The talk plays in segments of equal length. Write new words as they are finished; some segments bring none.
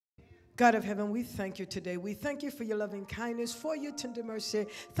God of heaven, we thank you today. We thank you for your loving kindness, for your tender mercy.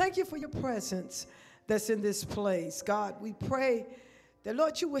 Thank you for your presence that's in this place. God, we pray that,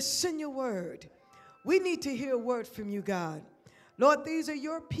 Lord, you will send your word. We need to hear a word from you, God. Lord, these are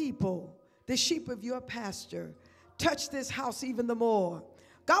your people, the sheep of your pasture. Touch this house even the more.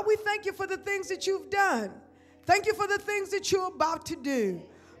 God, we thank you for the things that you've done. Thank you for the things that you're about to do.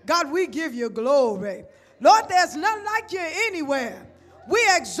 God, we give you glory. Lord, there's none like you anywhere. We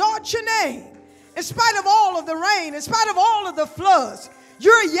exalt your name. In spite of all of the rain, in spite of all of the floods,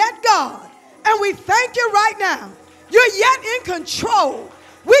 you're yet God. And we thank you right now. You're yet in control.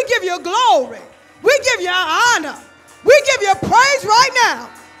 We give you glory. We give you honor. We give you praise right now.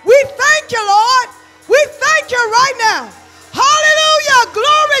 We thank you, Lord. We thank you right now. Hallelujah.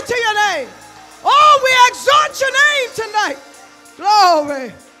 Glory to your name. Oh, we exalt your name tonight.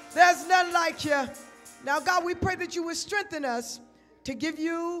 Glory. There's none like you. Now, God, we pray that you would strengthen us to give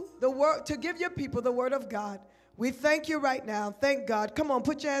you the word, to give your people the word of God. We thank you right now. Thank God. Come on,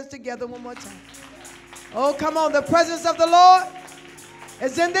 put your hands together one more time. Oh, come on. The presence of the Lord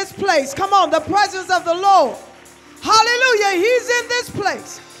is in this place. Come on, the presence of the Lord. Hallelujah. He's in this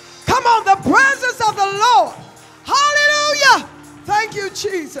place. Come on, the presence of the Lord. Hallelujah. Thank you,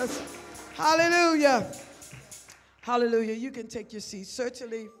 Jesus. Hallelujah. Hallelujah. You can take your seat.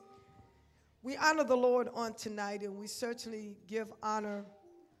 Certainly, we honor the Lord on tonight, and we certainly give honor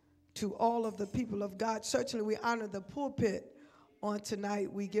to all of the people of God. Certainly, we honor the pulpit on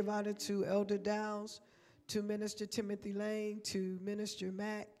tonight. We give honor to Elder Downs, to Minister Timothy Lane, to Minister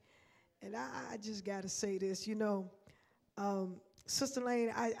Mack. And I just got to say this, Sister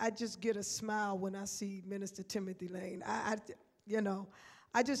Lane, I just get a smile when I see Minister Timothy Lane.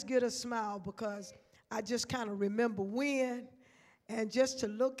 I just get a smile because I just kind of remember when, and just to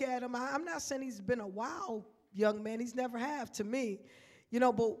look at him. I'm not saying he's been a wild young man. He's never have to me,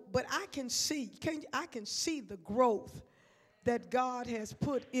 but I can see the growth that God has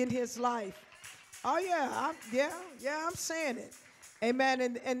put in his life. Oh yeah, I'm saying it. Amen.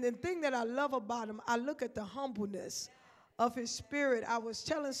 And the thing that I love about him, I look at the humbleness of his spirit. I was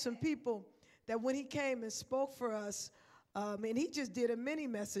telling some people that when he came and spoke for us, and he just did a mini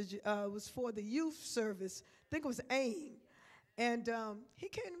message. It was for the youth service. I think it was AIM. And he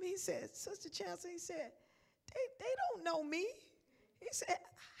came to me, he said, Sister Chancellor, he said, they don't know me. He said,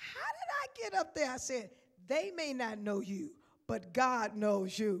 how did I get up there? I said, they may not know you, but God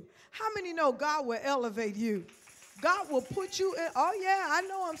knows you. How many know God will elevate you? God will put you in. Oh, yeah, I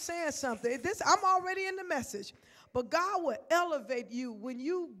know I'm saying something. I'm already in the message. But God will elevate you when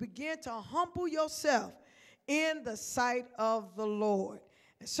you begin to humble yourself in the sight of the Lord.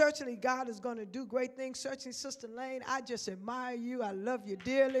 And certainly God is going to do great things. Certainly, Sister Lane, I just admire you. I love you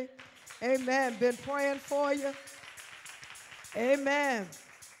dearly. Amen. Been praying for you. Amen.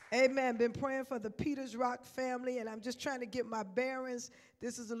 Amen. Been praying for the Peters Rock family, and I'm just trying to get my bearings.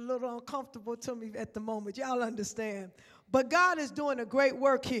 This is a little uncomfortable to me at the moment. Y'all understand. But God is doing a great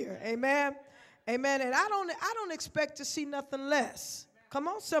work here. Amen. Amen. And I don't expect to see nothing less. Come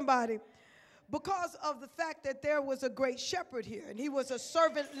on, somebody. Because of the fact that there was a great shepherd here, and he was a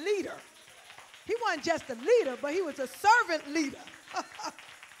servant leader. He wasn't just a leader, but he was a servant leader.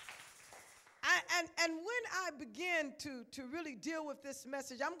 And when I begin to really deal with this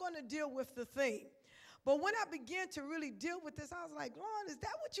message, I'm going to deal with the theme. But when I began to really deal with this, I was like, Lord, is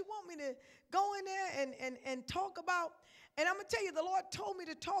that what you want me to go in there and talk about? And I'm going to tell you, the Lord told me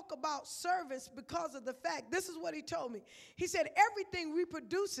to talk about servants because of the fact, this is what he told me. He said, everything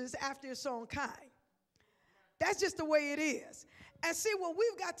reproduces after its own kind. That's just the way it is. And see, what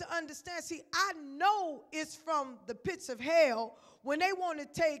we've got to understand, I know it's from the pits of hell when they want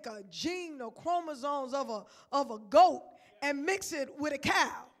to take a gene or chromosomes of a goat and mix it with a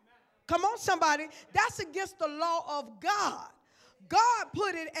cow. Come on, somebody. That's against the law of God. God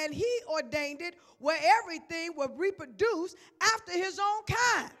put it and he ordained it where everything would reproduce after his own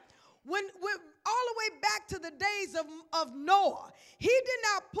kind. When all the way back to the days of Noah, he did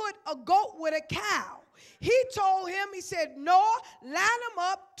not put a goat with a cow. He told him, he said, Noah, line them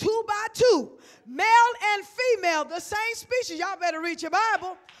up 2 by 2, male and female, the same species. Y'all better read your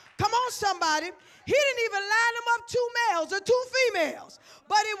Bible. Come on, somebody. He didn't even line them up 2 males or 2 females,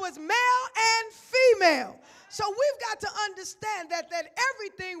 but it was male and female. So we've got to understand that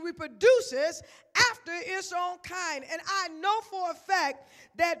everything reproduces after its own kind. And I know for a fact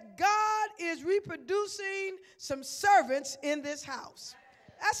that God is reproducing some servants in this house.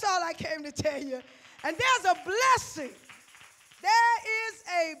 That's all I came to tell you. And there's a blessing. There is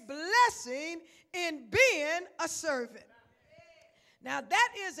a blessing in being a servant. Now, that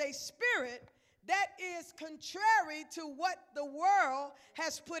is a spirit that is contrary to what the world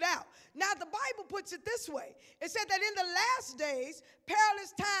has put out. Now, the Bible puts it this way. It said that in the last days,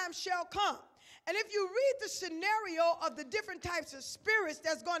 perilous times shall come. And if you read the scenario of the different types of spirits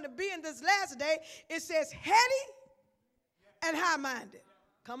that's going to be in this last day, it says heady and high-minded.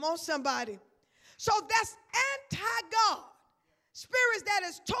 Come on, somebody. So that's anti-God. Spirits that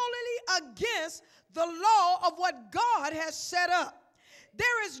is totally against the law of what God has set up.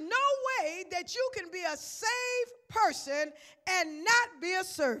 There is no way that you can be a saved person and not be a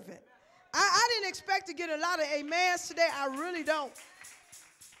servant. I didn't expect to get a lot of amens today. I really don't.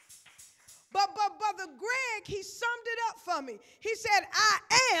 But Brother Greg, he summed it up for me. He said, I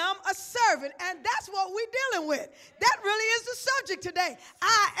am a servant, and that's what we're dealing with. That really is the subject today.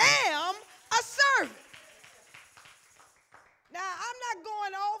 I am a servant. Now, I'm not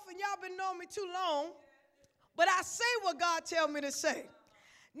going off, and y'all been knowing me too long, but I say what God tells me to say.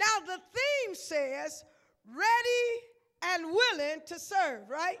 Now, the theme says, ready and willing to serve,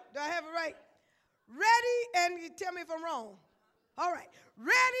 right? Do I have it right? Ready, and you tell me if I'm wrong. All right.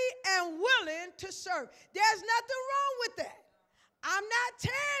 Ready and willing to serve. There's nothing wrong with that. I'm not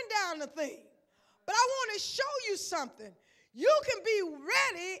tearing down the thing. But I want to show you something. You can be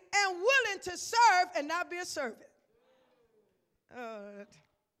ready and willing to serve and not be a servant. You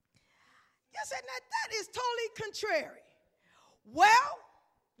said that is totally contrary. Well,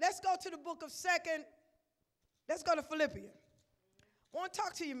 let's go to the book of let's go to Philippians. I want to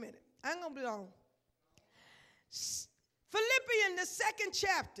talk to you a minute. I ain't going to be long. Philippians, the 2nd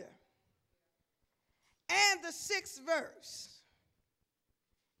chapter and the 6th verse.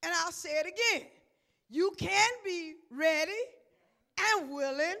 And I'll say it again. You can be ready and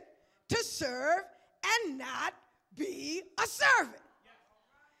willing to serve and not be a servant.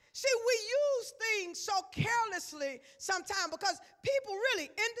 See, we use things so carelessly sometimes because people really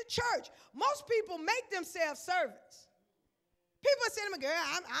in the church, most people make themselves servants. People say to me, girl,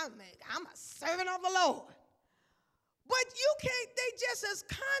 I'm a servant of the Lord. But you can't, they just as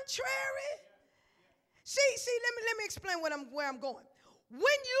contrary. See, let me explain where I'm going. When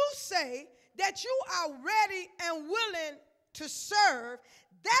you say that you are ready and willing to serve,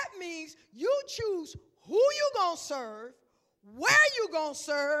 that means you choose who you going to serve, where you going to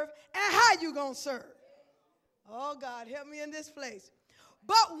serve, and how you going to serve. Oh, God, help me in this place.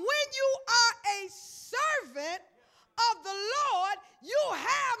 But when you are a servant of the Lord, you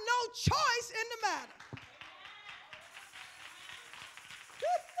have no choice in the matter.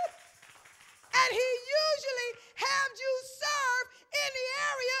 And he usually has you serve in the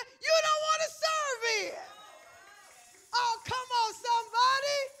area you don't want to serve in. Oh, come on,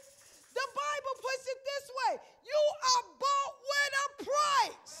 somebody. The Bible puts it this way. You are bought with a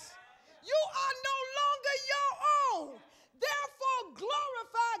price. You are no longer your own. Therefore,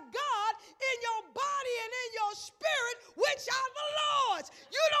 glorify God in your body and in your spirit, which are the Lord's.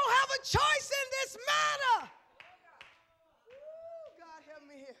 You don't have a choice in this matter. Ooh, God, help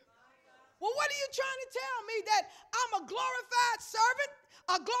me here. Well, what are you trying to tell me? That I'm a glorified servant,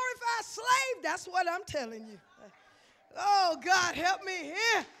 a glorified slave? That's what I'm telling you. Oh, God, help me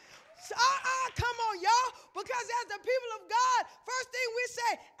here. Come on, y'all. Because as the people of God, first thing we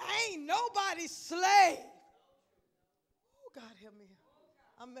say, ain't nobody slave. Oh, God, help me here.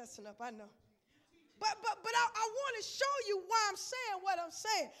 I'm messing up, I know. But I want to show you why I'm saying what I'm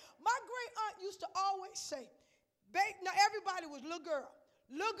saying. My great aunt used to always say, now everybody was little girl.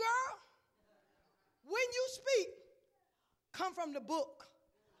 Little girl, when you speak, come from the book.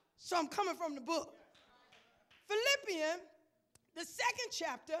 So I'm coming from the book. Philippians, the 2nd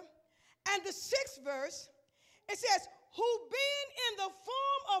chapter and the 6th verse, it says, who being in the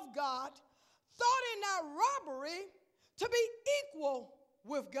form of God, thought it not robbery to be equal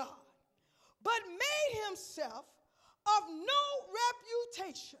with God, but made himself of no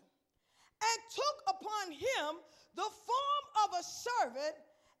reputation, and took upon him the form of a servant,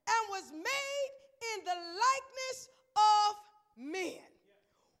 and was made in the likeness of men.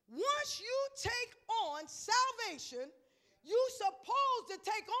 Once you take on salvation, you're supposed to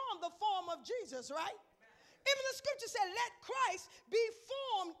take on the form of Jesus, right? Even the scripture said, let Christ be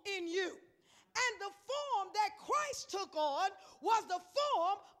formed in you. And the form that Christ took on was the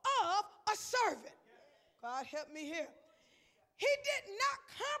form of a servant. God help me here. He did not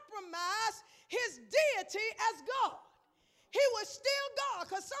compromise his deity as God. He was still God,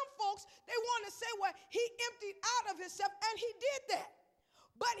 because some folks, they want to say, well, he emptied out of himself, and he did that.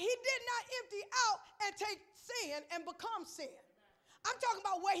 But he did not empty out and take sin and become sin. I'm talking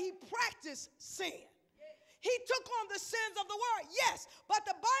about where he practiced sin. He took on the sins of the world. Yes, but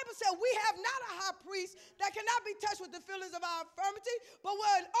the Bible said we have not a high priest that cannot be touched with the feelings of our infirmity, but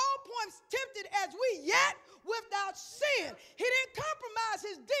we're at all points tempted as we yet without sin. He didn't compromise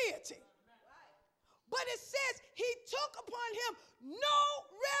his deity. But it says he took upon him no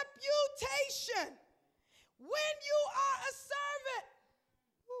reputation. When you are a servant,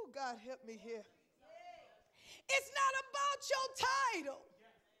 oh, God help me here. It's not about your title.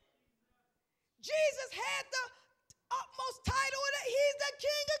 Jesus had the utmost title that he's the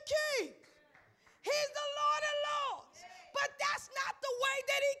King of Kings. He's the Lord of Lords. But that's not the way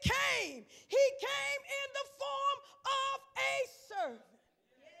that he came. He came in the form of a servant.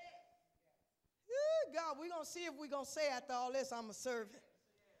 God, we're going to see if we're going to say after all this, I'm a servant.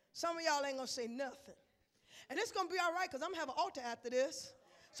 Some of y'all ain't going to say nothing. And it's going to be all right because I'm going to have an altar after this.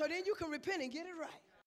 So then you can repent and get it right.